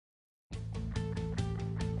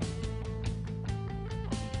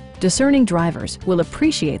Discerning drivers will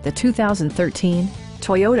appreciate the 2013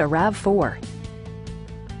 Toyota RAV4.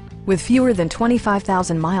 With fewer than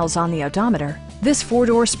 25,000 miles on the odometer, this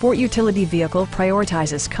four-door sport utility vehicle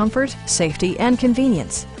prioritizes comfort, safety, and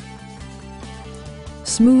convenience.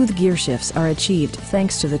 Smooth gear shifts are achieved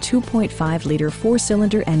thanks to the 2.5-liter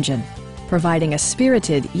four-cylinder engine, providing a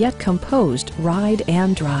spirited yet composed ride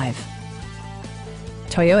and drive.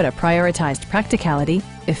 Toyota prioritized practicality,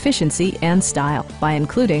 efficiency, and style by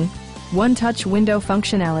including one-touch window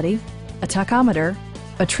functionality, a tachometer,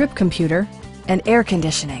 a trip computer, and air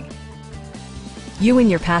conditioning. You and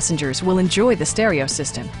your passengers will enjoy the stereo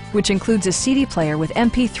system, which includes a CD player with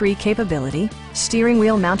MP3 capability, steering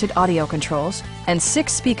wheel mounted audio controls, and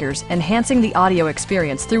 6 speakers enhancing the audio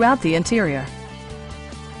experience throughout the interior.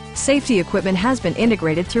 Safety equipment has been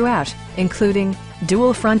integrated throughout, including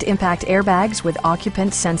dual front impact airbags with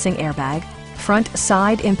occupant sensing airbag, front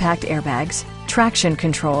side impact airbags, traction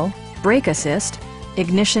control, brake assist,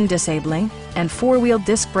 ignition disabling, and 4-wheel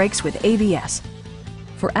disc brakes with ABS.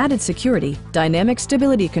 For added security, dynamic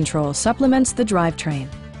stability control supplements the drivetrain.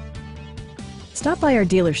 Stop by our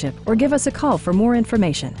dealership or give us a call for more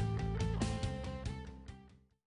information.